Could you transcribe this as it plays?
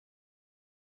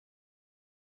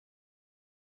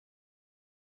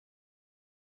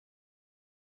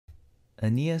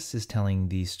Aeneas is telling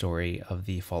the story of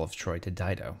the fall of Troy to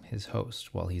Dido, his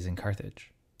host, while he's in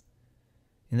Carthage.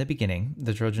 In the beginning,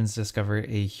 the Trojans discover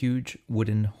a huge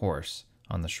wooden horse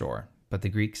on the shore, but the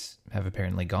Greeks have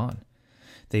apparently gone.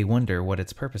 They wonder what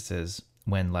its purpose is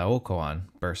when Laocoon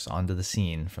bursts onto the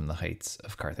scene from the heights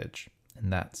of Carthage,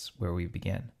 and that's where we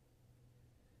begin.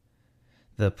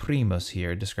 The primus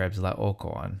here describes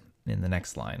Laocoon in the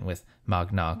next line, with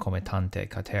magna comitante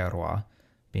caterua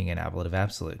being an ablative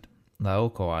absolute.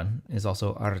 Laocoon is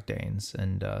also arteins,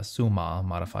 and summa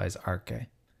modifies arche.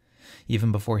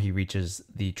 Even before he reaches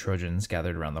the Trojans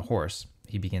gathered around the horse,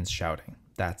 he begins shouting.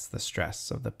 That's the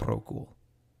stress of the procul.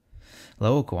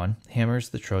 Laocoon hammers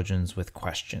the Trojans with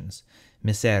questions.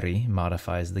 Miseri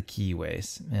modifies the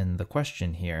keyways, and the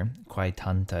question here, quae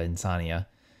tanta insania,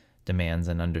 demands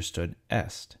an understood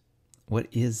est. What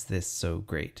is this so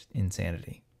great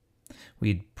insanity?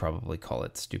 We'd probably call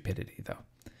it stupidity, though.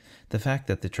 The fact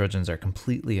that the Trojans are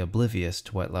completely oblivious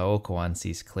to what Laocoon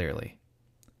sees clearly.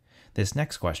 This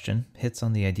next question hits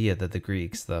on the idea that the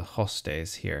Greeks, the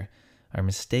hostes here, are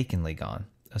mistakenly gone.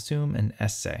 Assume an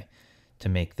esse to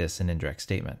make this an indirect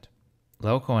statement.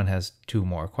 Laocoon has two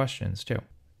more questions, too.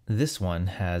 This one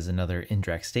has another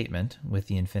indirect statement with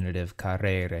the infinitive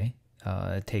carere.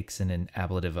 It takes in an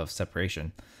ablative of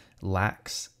separation.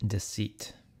 Lacks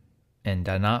deceit. And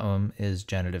danaum is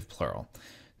genitive plural.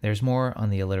 There's more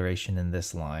on the alliteration in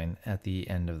this line at the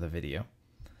end of the video.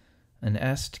 An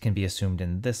est can be assumed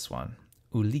in this one.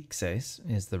 Ulixes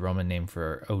is the Roman name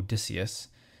for Odysseus.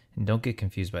 And don't get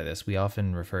confused by this. We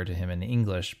often refer to him in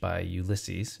English by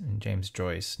Ulysses, and James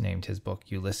Joyce named his book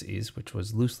Ulysses, which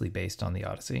was loosely based on the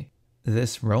Odyssey.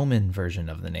 This Roman version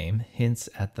of the name hints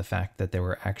at the fact that there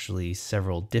were actually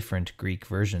several different Greek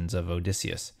versions of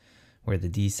Odysseus, where the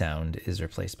D sound is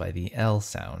replaced by the L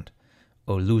sound.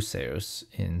 Oluseus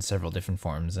in several different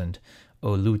forms, and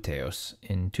Oluteos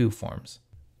in 2 forms.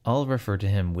 I'll refer to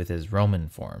him with his Roman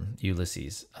form,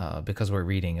 Ulysses, because we're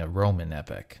reading a Roman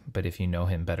epic, but if you know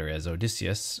him better as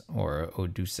Odysseus or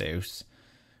Odysseus,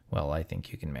 well, I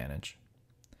think you can manage.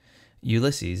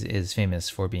 Ulysses is famous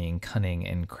for being cunning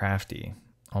and crafty,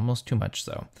 almost too much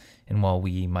so, and while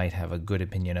we might have a good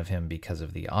opinion of him because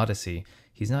of the Odyssey,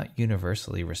 he's not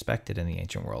universally respected in the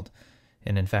ancient world,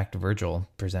 and in fact Virgil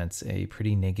presents a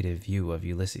pretty negative view of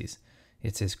Ulysses.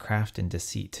 It's his craft and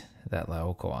deceit that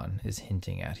Laocoon is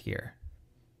hinting at here.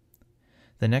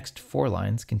 The next 4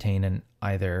 lines contain an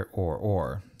either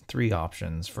or, 3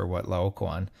 options for what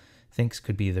Laocoon thinks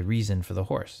could be the reason for the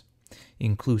horse.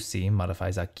 Inclusi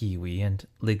modifies akiwi, and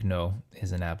ligno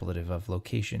is an ablative of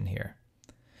location here.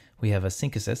 We have a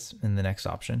synthesis in the next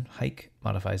option. Haec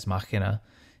modifies machina,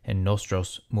 and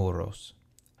nostros muros.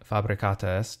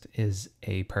 Fabricata est is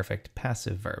a perfect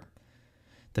passive verb.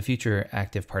 The future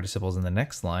active participles in the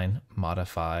next line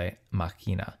modify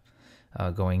machina,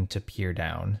 going to peer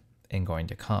down and going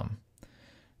to come.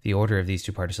 The order of these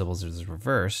 2 participles is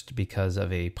reversed because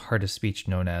of a part of speech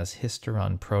known as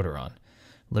hysteron proteron,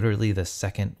 literally the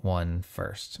second one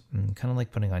first. Kind of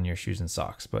like putting on your shoes and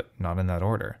socks, but not in that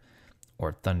order,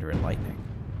 or thunder and lightning.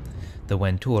 The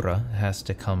ventura has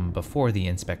to come before the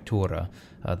inspectura.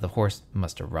 The horse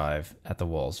must arrive at the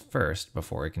walls first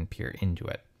before it can peer into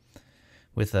it.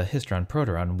 With a hysteron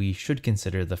proteron, we should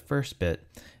consider the first bit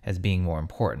as being more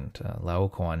important.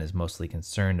 Laocoon is mostly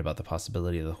concerned about the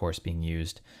possibility of the horse being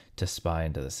used to spy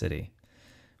into the city.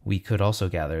 We could also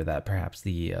gather that perhaps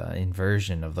the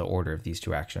inversion of the order of these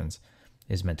 2 actions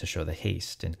is meant to show the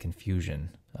haste and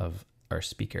confusion of our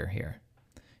speaker here.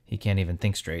 He can't even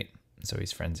think straight, so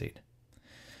he's frenzied.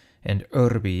 And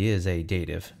urbi is a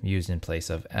dative used in place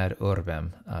of ad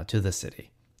urbem, to the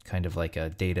city, kind of like a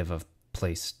dative of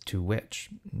place to which.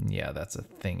 Yeah, that's a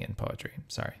thing in poetry.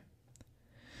 Sorry.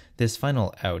 This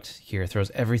final out here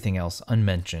throws everything else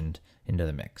unmentioned into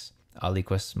the mix.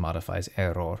 Aliquis modifies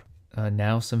error.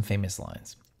 Now some famous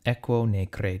lines. Equo ne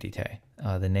credite.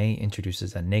 The ne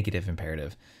introduces a negative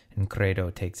imperative, and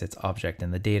credo takes its object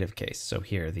in the dative case, so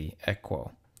here the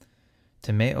equo.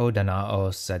 Timeo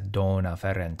danao sed dona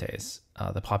ferentes,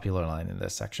 the popular line in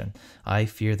this section. I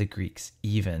fear the Greeks,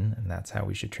 even, and that's how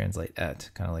we should translate et,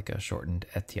 kind of like a shortened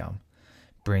etiam,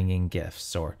 bringing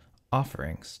gifts or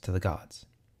offerings to the gods.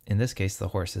 In this case, the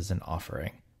horse is an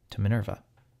offering to Minerva.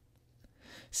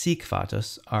 Sic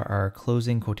fatus are our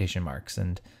closing quotation marks,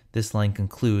 and this line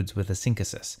concludes with a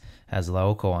synthesis, as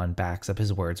Laocoon backs up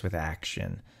his words with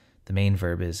action. The main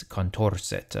verb is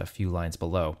contorset a few lines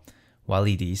below.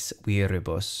 Validis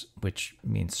viribus, which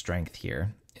means strength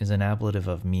here, is an ablative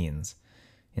of means.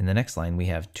 In the next line, we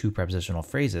have 2 prepositional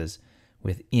phrases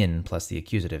with in plus the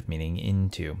accusative, meaning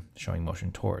into, showing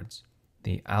motion towards.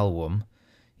 The alvum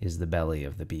is the belly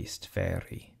of the beast,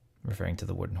 feri, referring to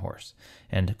the wooden horse,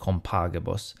 and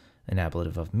compagibus, an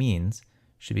ablative of means,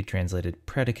 should be translated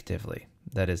predicatively,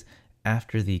 that is,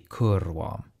 after the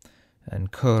curwam.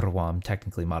 And curwam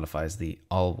technically modifies the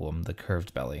alwum, the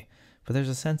curved belly, but there's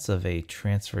a sense of a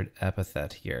transferred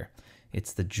epithet here.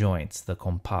 It's the joints, the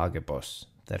compagibus,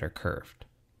 that are curved.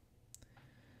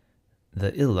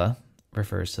 The illa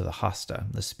refers to the hasta,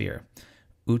 the spear.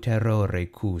 Utero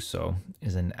recuso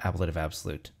is an ablative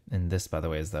absolute, and this, by the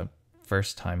way, is the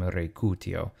first time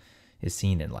recutio is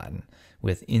seen in Latin,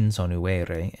 with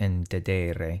insonuere and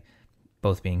dedere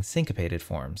both being syncopated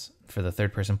forms for the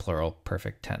third person plural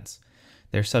perfect tense.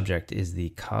 Their subject is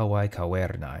the kawai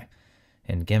kawernai,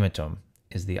 and gemitum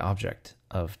is the object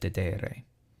of dedere.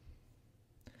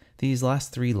 These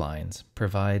last three lines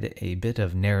provide a bit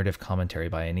of narrative commentary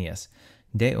by Aeneas.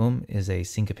 Deum is a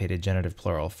syncopated genitive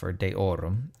plural for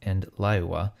deorum, and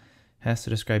laeua has to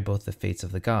describe both the fates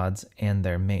of the gods and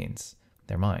their minds.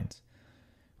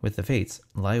 With the fates,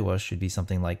 laeua should be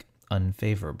something like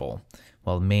unfavorable,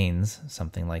 while mains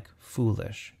something like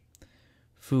foolish.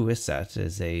 Fuisset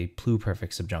is a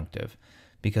pluperfect subjunctive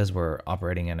because we're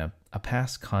operating in a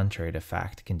past contrary to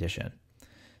fact condition.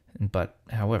 But,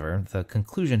 however, the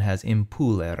conclusion has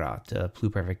impulerat, a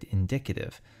pluperfect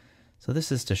indicative. So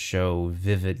this is to show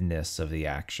vividness of the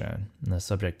action. And the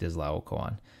subject is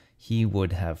Laocoon. He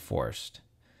would have forced,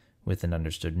 with an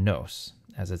understood nos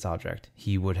as its object.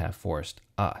 He would have forced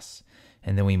us.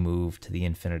 And then we move to the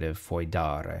infinitive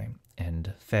foidare,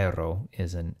 and ferro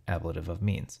is an ablative of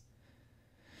means.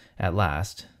 At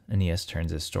last, Aeneas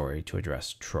turns his story to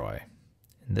address Troy.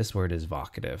 And this word is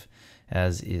vocative,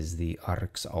 as is the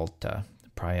arx alta,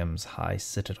 Priam's high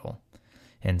citadel.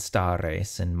 And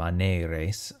stares and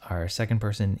maneres are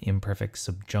second-person imperfect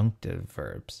subjunctive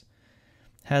verbs.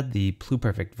 Had the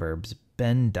pluperfect verbs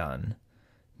been done,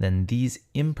 then these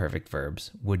imperfect verbs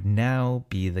would now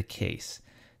be the case.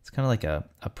 It's kind of like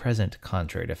a present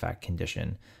contrary to fact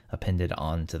condition appended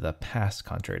on to the past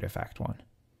contrary to fact one.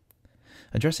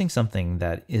 Addressing something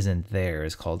that isn't there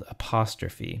is called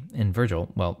apostrophe, and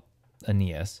Virgil,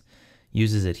 Aeneas,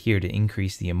 uses it here to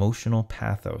increase the emotional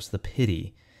pathos, the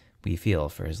pity we feel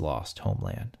for his lost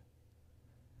homeland.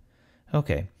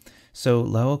 Okay, so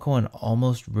Laocoon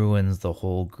almost ruins the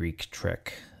whole Greek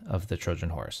trick of the Trojan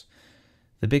horse.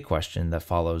 The big question that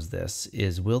follows this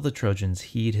is, will the Trojans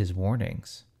heed his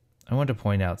warnings? I want to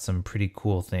point out some pretty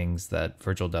cool things that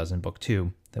Virgil does in Book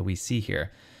 2 that we see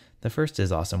here. The first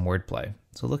is awesome wordplay.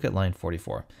 So look at line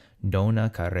 44. Dona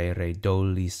carere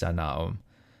doli sanaum.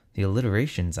 The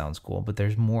alliteration sounds cool, but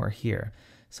there's more here.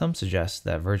 Some suggest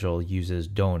that Virgil uses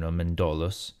donum and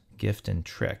dolus, gift and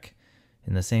trick,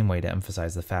 in the same way to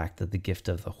emphasize the fact that the gift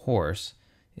of the horse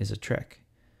is a trick.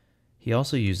 He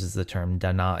also uses the term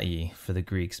Danae for the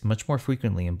Greeks much more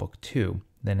frequently in Book 2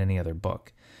 than any other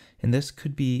book, and this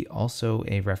could be also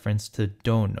a reference to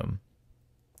donum.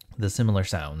 The similar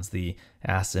sounds, the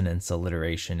assonance,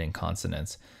 alliteration, and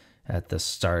consonants at the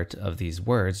start of these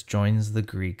words joins the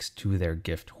Greeks to their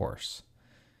gift horse.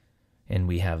 And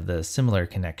we have the similar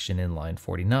connection in line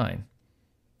 49,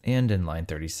 and in line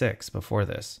 36 before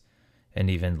this, and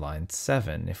even line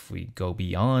 7 if we go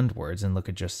beyond words and look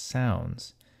at just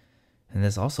sounds. And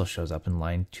this also shows up in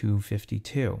line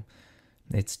 252.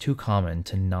 It's too common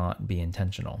to not be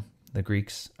intentional. The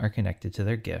Greeks are connected to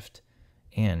their gift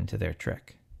and to their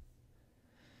trick.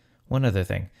 One other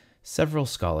thing, several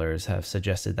scholars have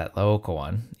suggested that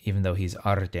Laocoon, even though he's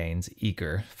ardanes,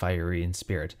 eager, fiery in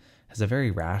spirit, has a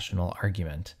very rational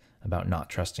argument about not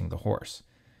trusting the horse.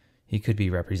 He could be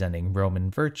representing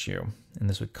Roman virtue, and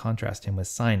this would contrast him with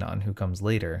Sinon, who comes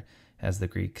later as the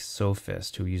Greek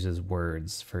sophist who uses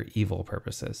words for evil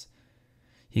purposes.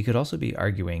 He could also be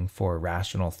arguing for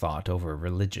rational thought over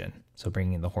religion, so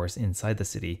bringing the horse inside the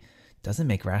city doesn't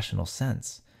make rational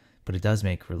sense, but it does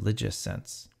make religious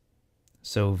sense.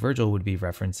 So Virgil would be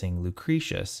referencing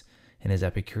Lucretius in his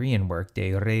Epicurean work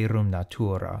De Rerum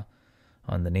Natura,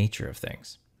 on the nature of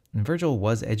things. And Virgil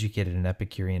was educated in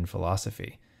Epicurean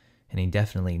philosophy, and he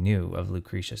definitely knew of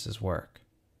Lucretius's work.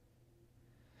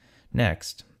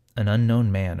 Next, an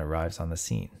unknown man arrives on the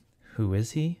scene. Who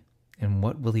is he, and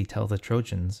what will he tell the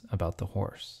Trojans about the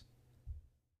horse?